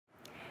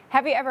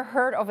Have you ever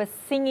heard of a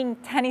singing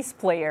tennis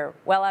player?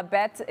 Well, I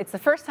bet it's the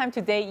first time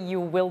today you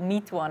will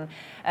meet one.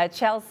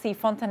 Chelsea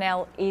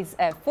Fontenel is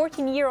a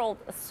 14-year-old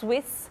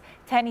Swiss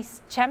tennis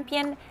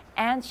champion,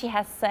 and she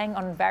has sang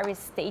on various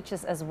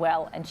stages as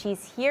well. And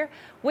she's here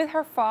with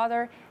her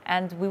father,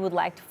 and we would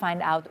like to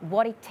find out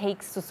what it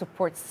takes to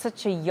support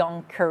such a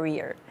young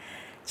career.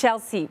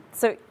 Chelsea,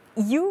 so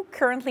you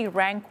currently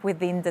rank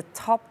within the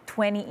top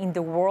 20 in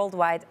the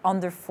worldwide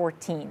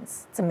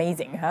under-14s. It's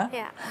amazing, huh?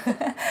 Yeah.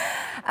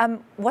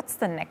 What's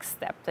the next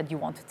step that you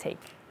want to take?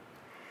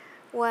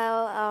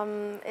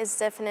 Well, it's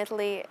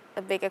definitely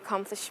a big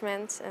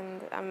accomplishment,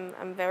 and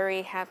I'm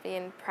very happy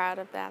and proud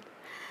of that.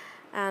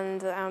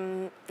 And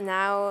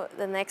now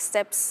the next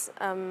steps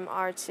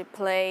are to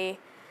play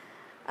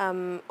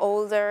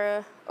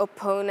older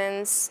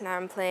opponents. Now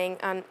I'm playing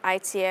on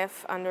ITF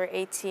under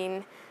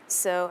 18.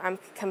 So I'm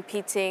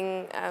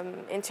competing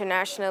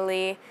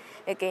internationally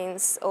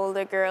against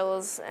older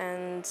girls,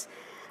 and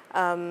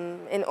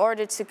in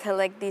order to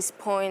collect these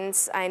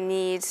points I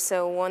need,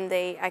 so one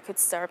day I could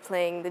start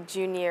playing the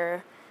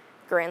junior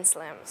Grand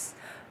Slams.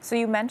 So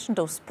you mentioned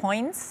those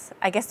points.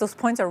 I guess those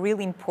points are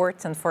really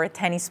important for a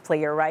tennis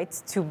player, right?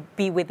 To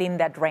be within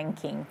that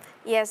ranking.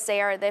 Yes,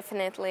 they are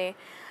definitely.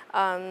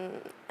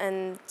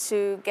 And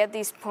to get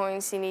these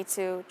points you need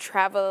to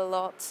travel a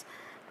lot.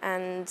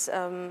 And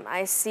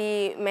I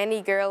see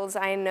many girls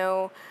I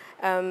know,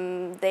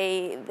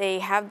 they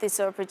have these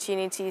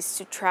opportunities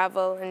to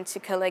travel and to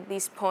collect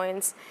these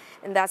points.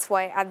 And that's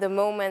why at the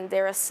moment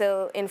they are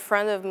still in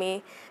front of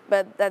me.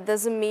 But that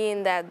doesn't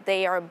mean that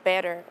they are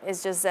better.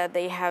 It's just that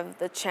they have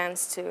the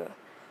chance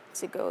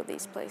to go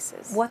these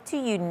places. What do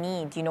you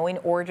need, in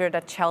order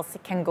that Chelsea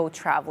can go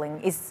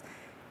traveling? Is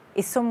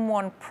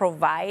someone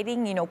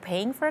providing,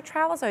 paying for the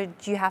travels, or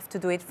do you have to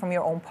do it from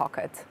your own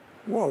pocket?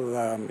 Well,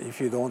 if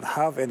you don't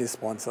have any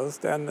sponsors,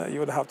 then you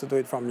would have to do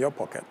it from your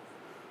pocket.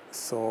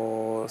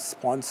 So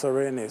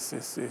sponsoring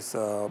is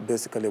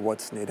basically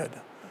what's needed,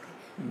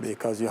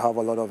 because you have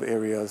a lot of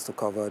areas to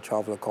cover,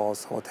 travel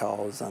costs,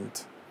 hotels, and...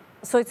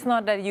 So it's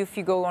not that if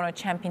you go on a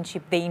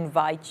championship, they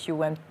invite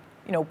you and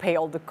pay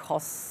all the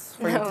costs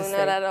for you to stay? No,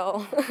 not at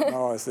all.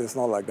 No, it's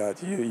not like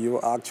that.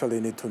 You actually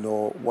need to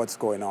know what's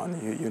going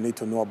on. You need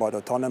to know about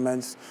the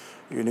tournaments.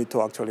 You need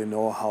to actually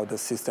know how the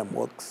system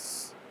works,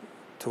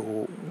 to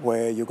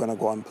where you're going to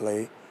go and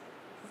play.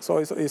 So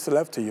it's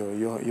left to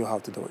you. You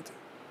have to do it.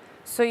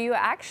 So you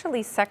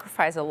actually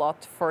sacrifice a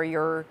lot for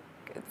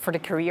the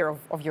career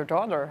of your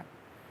daughter,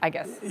 I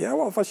guess. Yeah,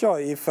 well, for sure.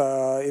 If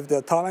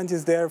the talent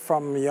is there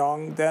from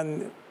young,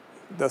 then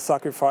the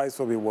sacrifice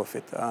will be worth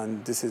it.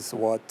 And this is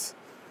what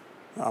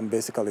I'm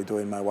basically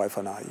doing, my wife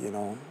and I.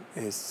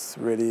 It's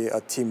really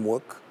a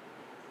teamwork.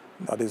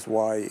 That is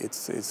why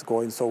it's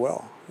going so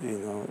well.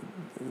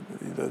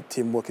 The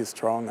teamwork is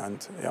strong,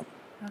 and yeah.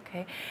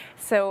 Okay,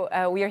 so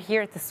we are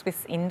here at the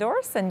Swiss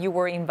Indoors, and you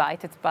were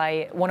invited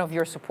by one of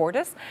your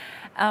supporters,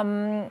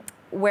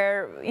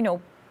 where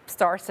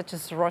stars such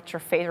as Roger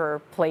Federer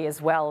play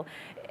as well.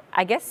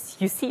 I guess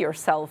you see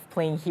yourself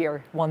playing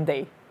here one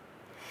day.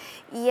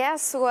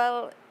 Yes,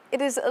 well,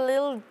 it is a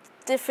little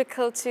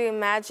difficult to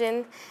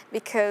imagine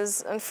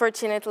because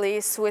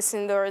unfortunately Swiss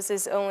Indoors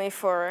is only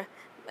for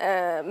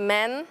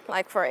men,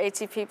 like for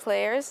ATP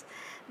players.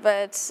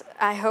 But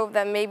I hope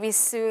that maybe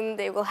soon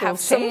they will have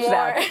some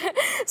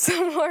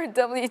more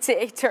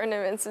WTA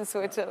tournaments in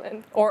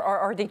Switzerland.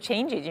 Or they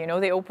change it,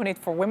 they open it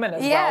for women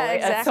as well. Yeah,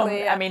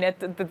 exactly. I mean,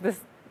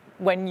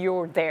 when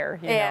you're there,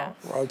 you know.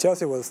 Well,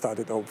 Chelsea will start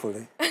it,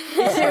 hopefully.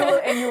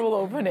 And you will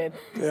open it.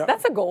 Yeah.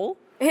 That's a goal.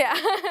 Yeah.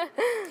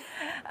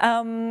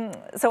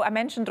 So I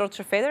mentioned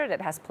Roger Federer that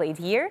has played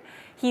here.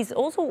 He's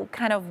also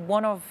kind of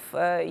one of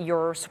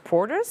your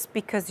supporters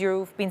because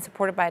you've been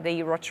supported by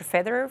the Roger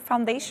Federer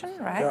Foundation,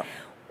 right? Yeah.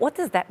 What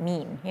does that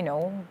mean?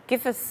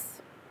 Give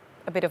us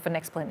a bit of an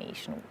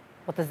explanation.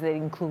 What does it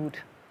include?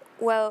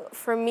 Well,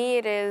 for me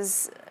it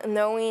is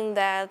knowing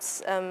that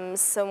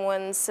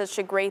someone such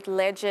a great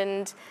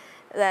legend,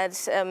 that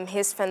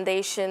his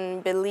foundation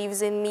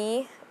believes in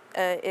me,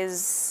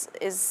 is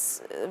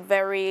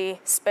very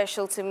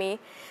special to me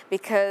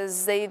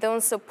because they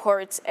don't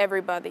support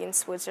everybody in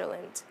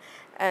Switzerland.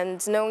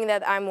 And knowing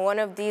that I'm one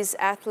of these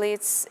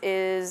athletes,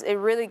 it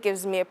really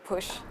gives me a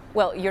push.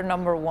 Well, you're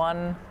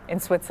 #1 in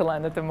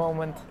Switzerland at the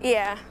moment.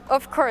 Yeah,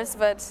 of course,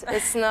 but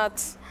it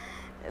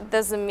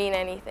doesn't mean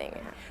anything.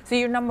 So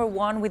you're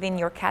 #1 within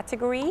your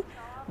category,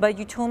 but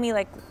you told me,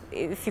 like,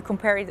 if you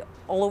compare it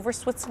all over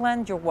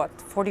Switzerland, you're what,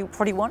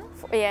 41?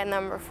 Yeah,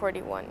 number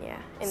 41, yeah,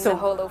 in the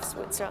whole of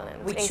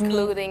Switzerland,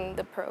 including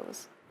the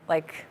pros.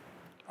 Like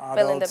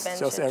filling the benches,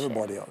 just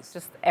everybody else.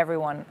 Just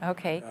everyone,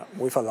 okay. Yeah,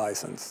 with a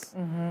license.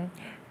 Mm-hmm.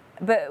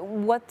 But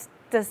what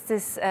does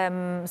this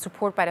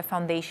support by the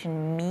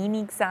foundation mean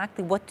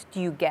exactly? What do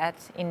you get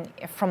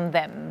from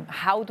them?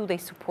 How do they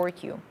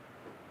support you?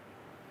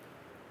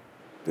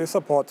 They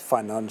support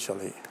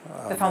financially.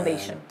 The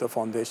foundation? The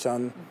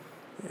foundation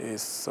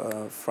is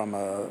from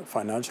a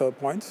financial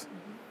point,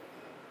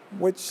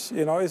 which,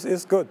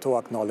 is good to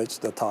acknowledge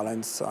the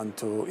talents and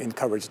to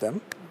encourage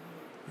them.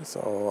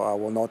 So I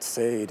will not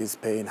say it is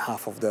paying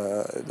half of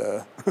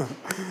the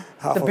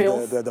half The of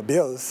bills. the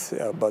bills,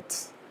 yeah,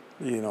 but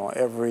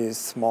every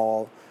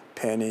small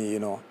penny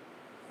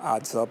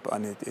adds up,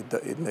 and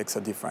it makes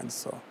a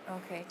difference.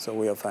 So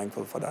we are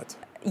thankful for that.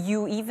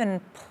 You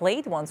even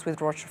played once with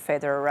Roger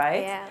Federer,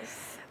 right?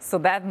 Yes. So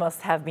that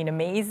must have been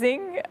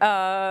amazing.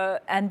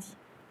 And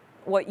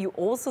what you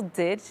also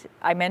did,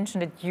 I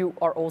mentioned that you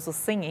are also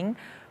singing.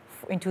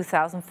 In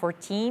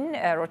 2014,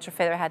 Roger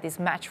Federer had this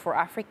match for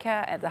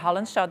Africa at the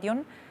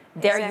Hallenstadion.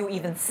 There you Exactly.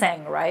 even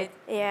sang, right?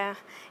 Yeah,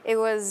 it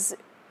was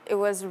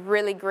a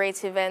really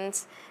great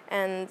event,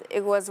 and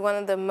it was one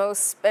of the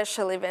most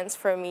special events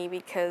for me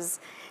because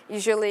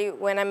usually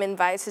when I'm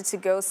invited to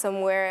go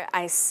somewhere,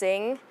 I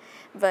sing,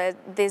 but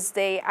this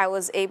day I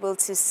was able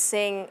to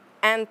sing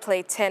and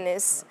play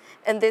tennis,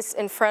 and this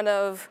in front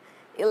of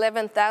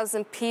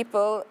 11,000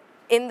 people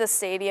in the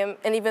stadium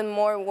and even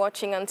more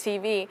watching on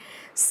TV.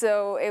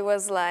 So it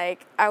was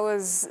like, I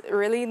was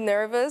really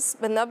nervous,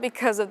 but not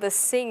because of the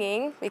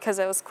singing, because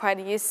I was quite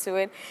used to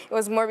it. It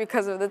was more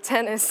because of the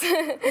tennis.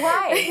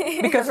 Why?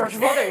 Because Roger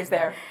Federer is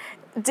there.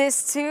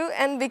 This too,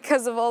 and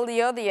because of all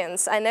the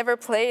audience. I never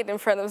played in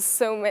front of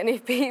so many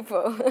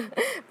people,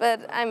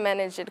 but I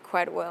managed it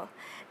quite well.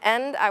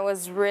 And I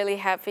was really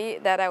happy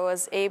that I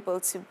was able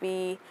to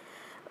be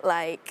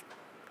like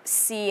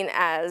seen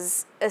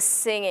as a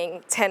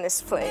singing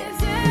tennis player.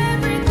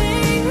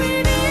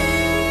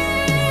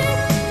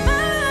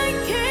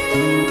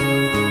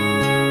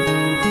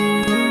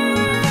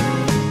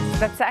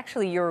 That's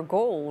actually your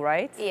goal,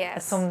 right?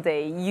 Yes.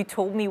 Someday. You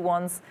told me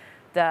once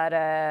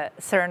that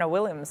Serena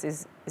Williams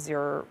is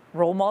your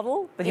role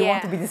model, but you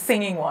want to be the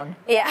singing one.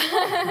 Yeah.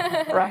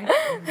 Right?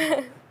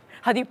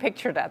 How do you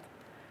picture that?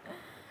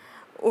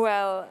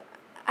 Well,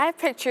 I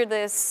picture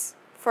this,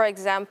 for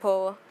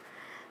example,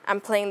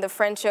 I'm playing the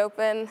French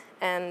Open,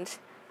 and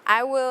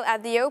I will,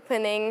 at the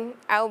opening,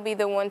 I'll be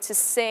the one to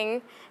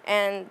sing,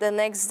 and the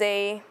next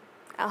day,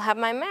 I'll have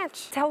my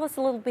match. Tell us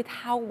a little bit,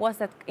 how was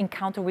that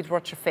encounter with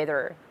Roger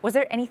Federer? Was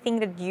there anything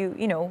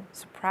that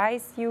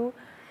surprised you?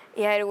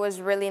 Yeah, it was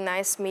really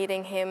nice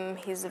meeting him.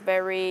 He's a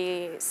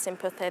very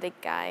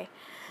sympathetic guy.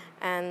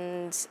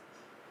 And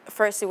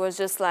first it was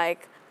just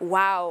like,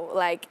 wow,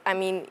 like, I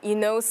mean,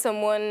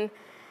 someone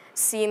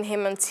seeing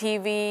him on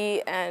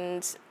TV,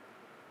 and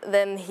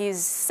then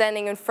he's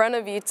standing in front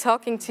of you,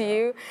 talking to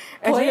you,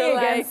 and playing you're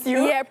like, against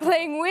you? yeah,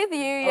 playing with you.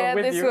 Yeah,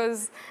 with you.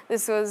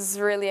 This was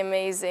really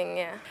amazing.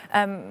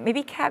 Yeah.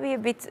 Maybe Cabby, a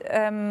bit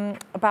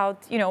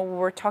about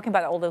we're talking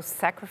about all those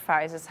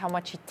sacrifices, how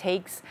much it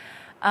takes.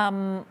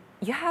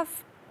 You have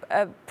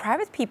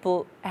private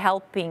people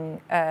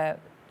helping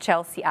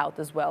Chelsea out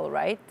as well,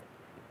 right?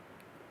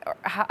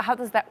 How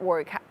does that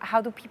work? How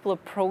do people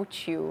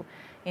approach you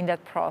in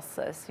that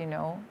process?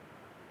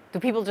 Do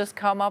people just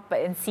come up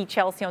and see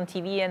Chelsea on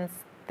TV and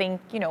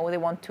think, they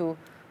want to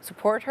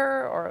support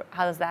her, or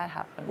how does that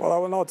happen? Well, I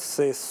will not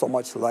say so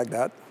much like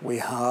that. We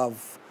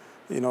have,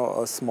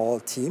 a small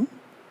team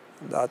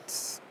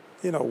that's,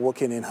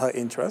 working in her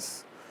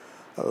interests.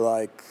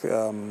 Like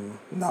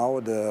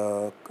now,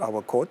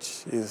 our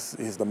coach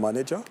is the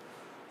manager,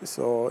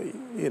 so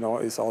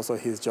it's also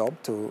his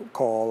job to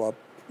call up,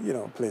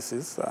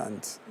 places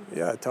and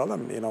tell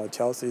them,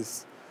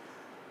 Chelsea's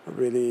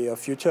really a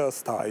future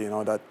star,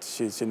 that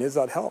she needs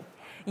that help.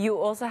 You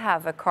also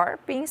have a car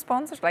being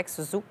sponsored, like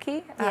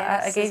Suzuki.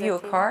 Yes, I gave you a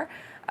car.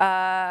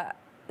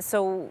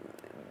 So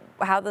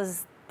how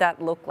does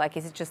that look like?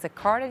 Is it just a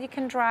car that you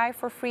can drive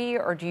for free,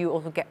 or do you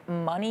also get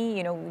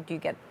money? Do you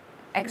get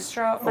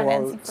extra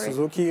financing for it?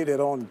 Suzuki, they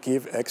don't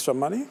give extra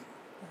money,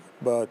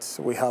 but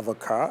we have a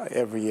car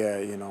every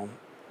year,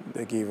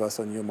 They give us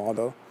a new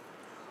model,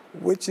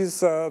 which is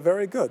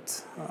very good.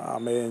 I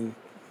mean,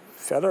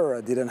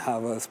 Federer didn't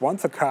have a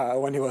sponsor car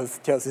when he was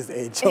Chelsea's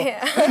age. Yeah,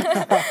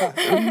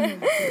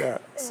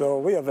 so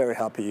we are very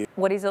happy.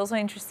 What is also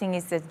interesting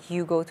is that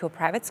you go to a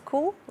private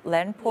school,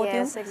 Lernpodium,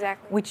 Yes,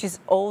 exactly. which is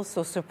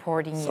also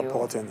supporting you.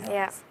 Supporting,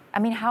 Yeah. I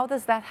mean, how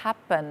does that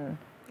happen?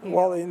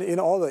 Well, in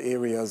all the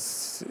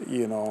areas,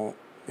 in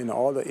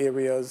all the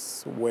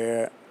areas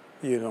where,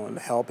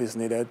 help is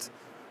needed,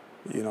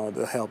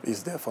 the help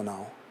is there for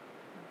now.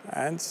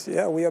 And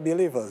yeah, we are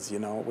believers,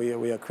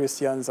 we are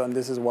Christians, and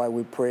this is why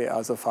we pray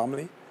as a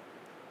family.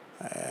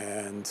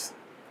 And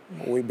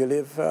we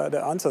believe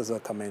the answers are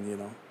coming,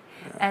 Yeah.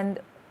 And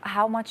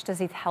how much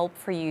does it help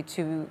for you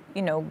to,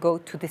 go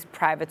to this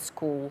private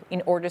school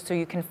in order so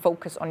you can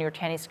focus on your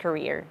tennis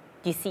career?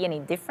 Do you see any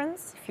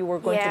difference if you were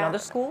going to another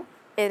school?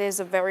 It is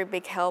a very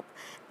big help,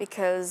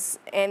 because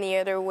any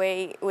other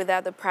way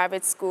without the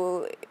private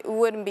school, it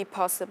wouldn't be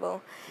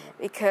possible.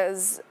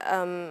 Because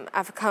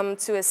I've come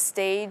to a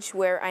stage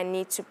where I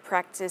need to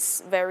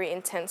practice very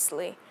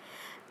intensely.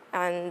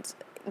 And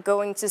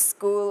going to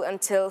school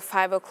until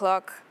 5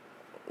 o'clock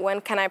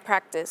when can I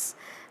practice?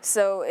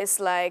 So it's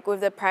like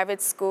with the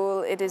private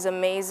school, it is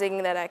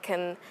amazing that I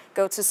can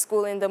go to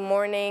school in the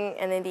morning,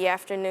 and in the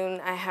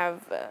afternoon I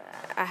have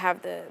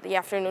the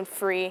afternoon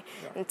free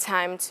and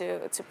time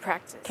to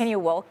practice. Can you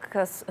walk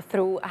us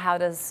through how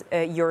does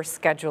your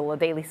schedule, a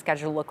daily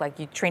schedule, look like?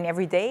 You train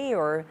every day,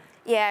 or?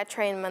 Yeah, I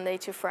train Monday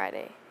to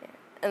Friday.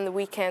 And the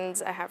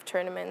weekends I have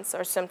tournaments,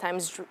 or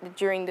sometimes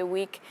during the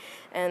week.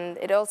 And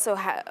it also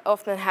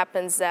often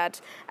happens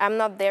that I'm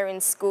not there in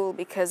school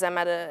because I'm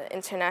at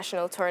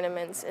international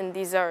tournaments, and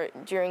these are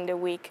during the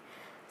week.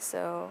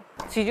 So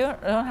you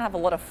don't have a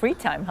lot of free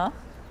time, huh?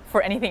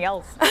 For anything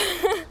else?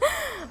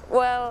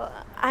 Well,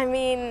 I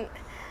mean,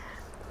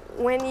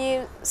 when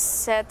you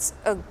set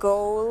a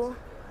goal,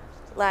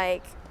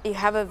 like you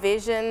have a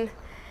vision,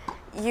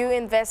 you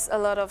invest a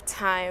lot of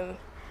time,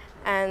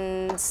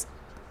 and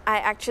I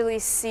actually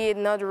see it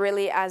not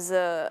really as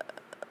a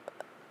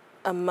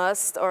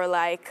must or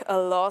like a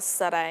loss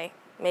that I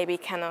maybe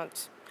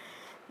cannot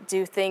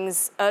do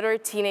things other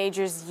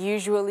teenagers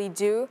usually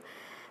do,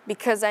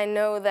 because I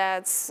know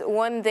that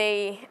one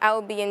day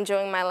I'll be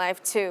enjoying my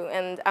life too,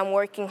 and I'm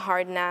working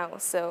hard now,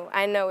 so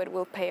I know it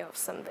will pay off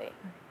someday.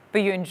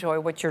 But you enjoy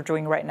what you're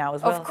doing right now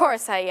as well? Of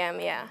course I am,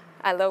 yeah.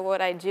 I love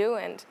what I do,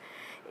 and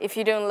if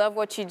you don't love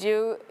what you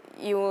do,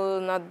 you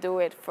will not do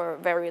it for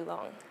very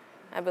long.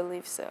 I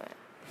believe so.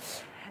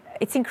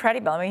 It's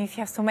incredible. I mean, if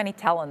you have so many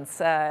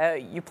talents,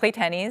 you play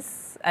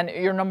tennis, and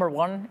you're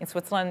 #1 in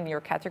Switzerland in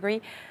your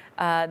category.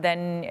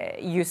 Then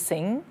you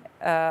sing.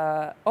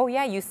 Oh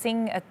yeah, you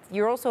sing.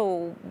 You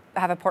also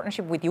have a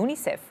partnership with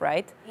Unicef,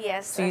 right?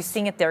 Yes. So you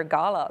sing at their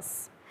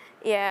galas.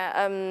 Yeah,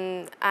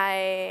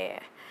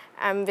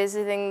 I'm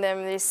visiting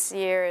them this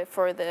year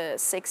for the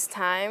 6th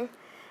time.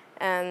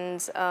 And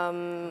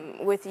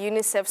with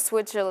Unicef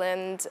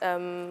Switzerland,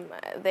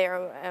 they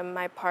are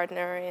my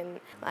partner. And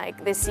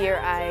like this year,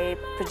 I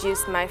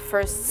produced my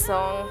first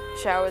song,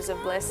 Showers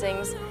of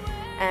Blessings,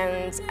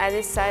 and I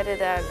decided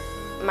that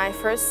my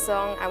first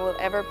song I will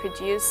ever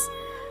produce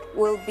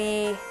will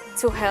be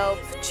to help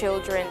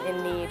children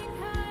in need.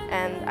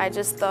 And I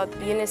just thought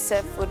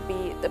Unicef would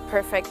be the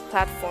perfect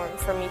platform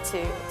for me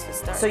to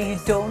start. So you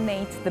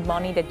donate the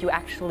money that you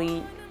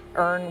actually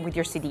earn with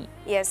your CD?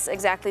 Yes,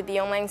 exactly. The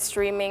online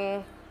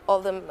streaming,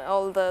 all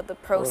the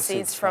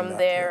proceeds from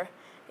there,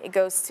 yeah. It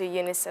goes to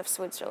Unicef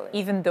Switzerland.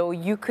 Even though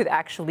you could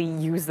actually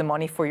use the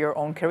money for your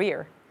own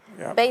career?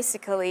 Yep.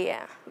 Basically,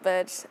 yeah.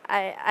 But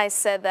I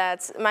said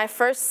that my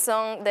first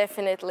song,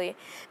 definitely,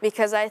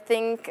 because I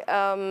think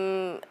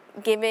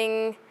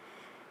giving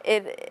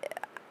it,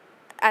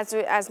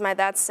 as my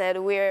dad said,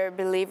 we're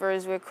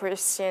believers, we're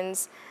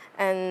Christians.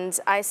 And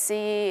I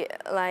see,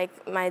 like,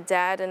 my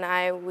dad and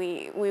I,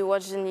 we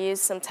watch the news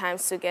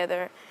sometimes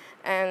together,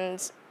 and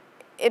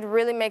it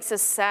really makes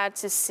us sad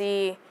to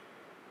see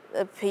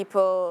the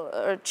people,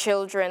 or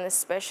children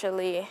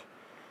especially,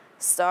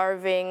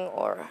 starving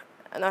or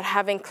not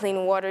having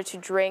clean water to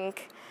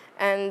drink.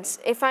 And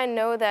if I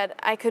know that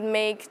I could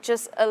make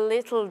just a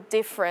little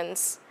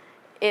difference,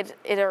 it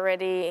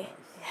already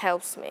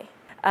helps me.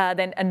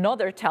 Then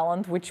another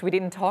talent, which we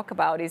didn't talk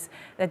about, is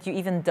that you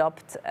even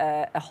dubbed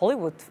a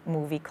Hollywood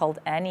movie called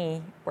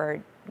Annie,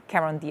 where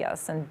Cameron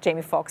Diaz and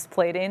Jamie Foxx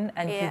played in,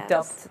 and yes. You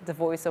dubbed the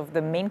voice of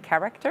the main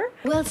character.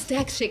 Will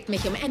Stacks schickt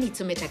mich, Annie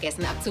zum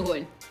Mittagessen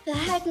abzuholen.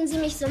 Behalten Sie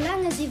mich,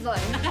 solange Sie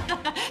wollen.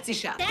 Sie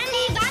schafft.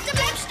 Danny, warte,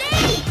 bleib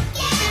stehen!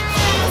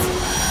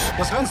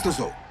 Was rennst du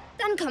so?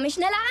 Dann komme ich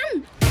schneller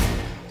an.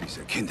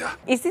 Diese Kinder.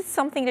 Is this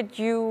something that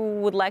you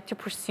would like to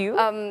pursue?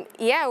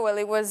 Yeah, well,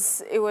 it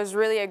was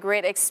really a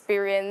great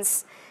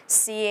experience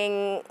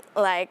seeing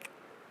like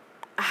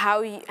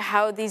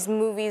how these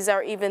movies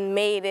are even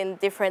made in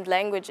different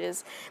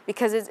languages,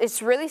 because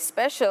it's really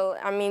special.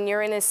 I mean,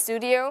 you're in a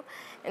studio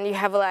and you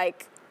have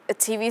like a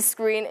TV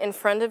screen in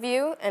front of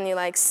you, and you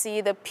like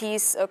see the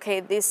piece. Okay,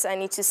 this I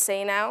need to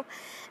say now,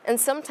 and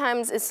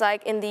sometimes it's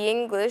like in the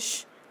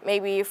English,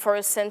 maybe for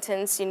a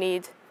sentence you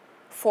need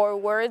 4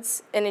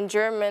 words, and in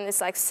German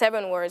it's like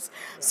 7 words.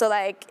 So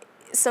like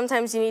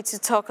sometimes you need to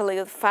talk a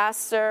little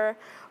faster,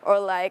 or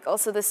like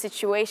also the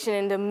situation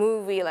in the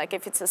movie, like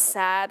if it's a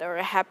sad or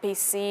a happy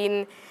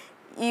scene,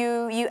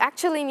 you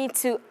actually need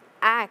to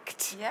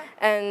act. Yeah.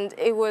 And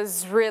it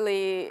was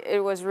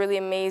really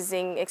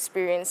amazing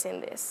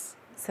experiencing this.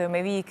 So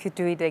maybe you could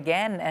do it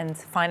again and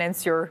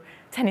finance your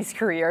tennis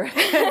career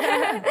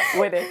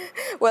with it.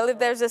 Well, if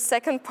there's a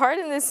second part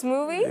in this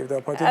movie, if the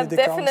opportunity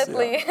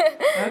definitely comes,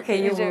 yeah.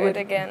 Okay, you do would it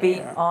again.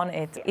 Be on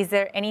it. Is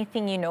there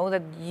anything you know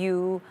that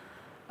you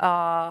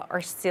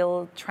are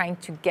still trying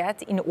to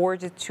get in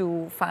order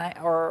to find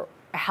or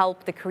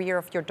help the career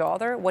of your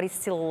daughter? What is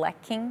still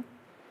lacking?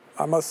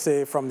 I must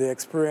say, from the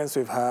experience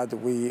we've had,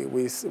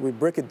 we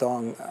break it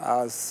down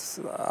as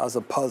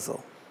a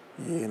puzzle.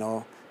 You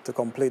know, to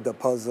complete the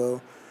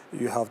puzzle,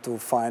 you have to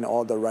find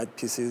all the right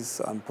pieces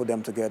and put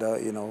them together,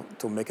 you know,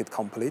 to make it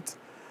complete.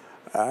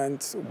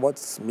 And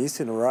what's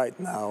missing right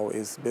now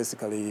is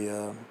basically,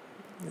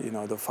 you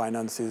know, the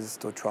finances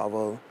to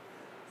travel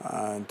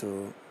and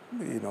to,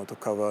 you know, to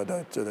cover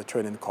the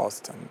training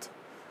cost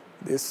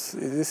this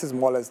is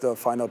more or less the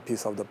final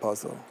piece of the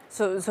puzzle.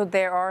 So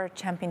there are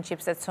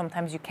championships that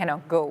sometimes you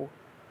cannot go,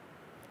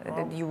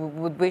 that you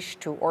would wish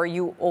to, or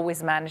you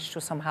always manage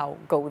to somehow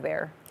go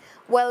there?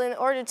 Well, in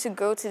order to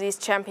go to these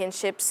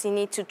championships, you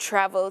need to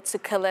travel to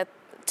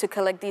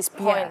collect these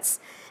points.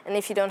 Yeah. And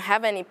if you don't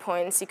have any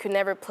points, you could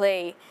never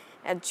play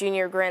at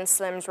junior Grand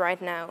Slams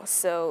right now.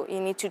 So you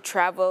need to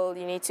travel,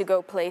 you need to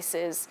go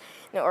places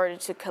in order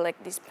to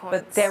collect these points.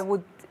 But there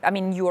would, I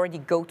mean, you already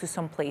go to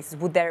some places.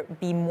 Would there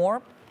be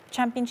more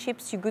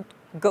championships you could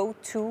go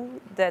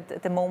to that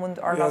at the moment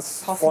are not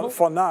possible?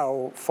 For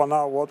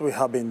now, what we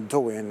have been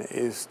doing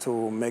is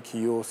to make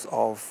use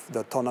of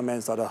the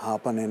tournaments that are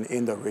happening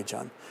in the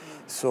region.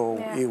 So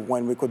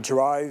when we could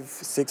drive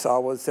 6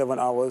 hours, 7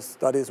 hours,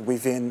 that is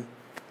within,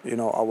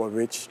 our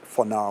reach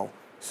for now.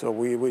 So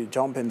we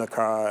jump in the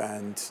car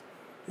and,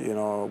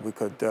 we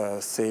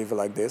could save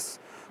like this.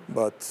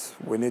 But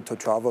we need to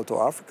travel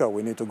to Africa.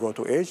 We need to go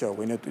to Asia.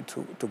 We need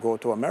to go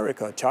to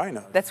America,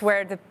 China. That's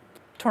where the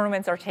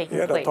tournaments are taking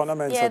place. Yeah, the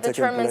tournaments are taking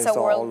place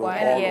all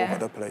over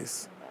the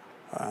place.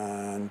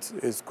 And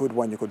it's good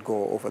when you could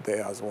go over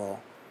there as well.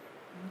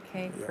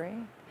 Okay, great.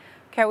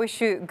 Okay, I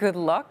wish you good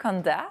luck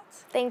on that.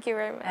 Thank you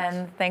very much.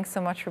 And thanks so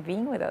much for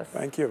being with us.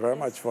 Thank you very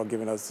much for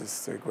giving us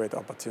this great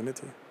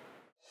opportunity.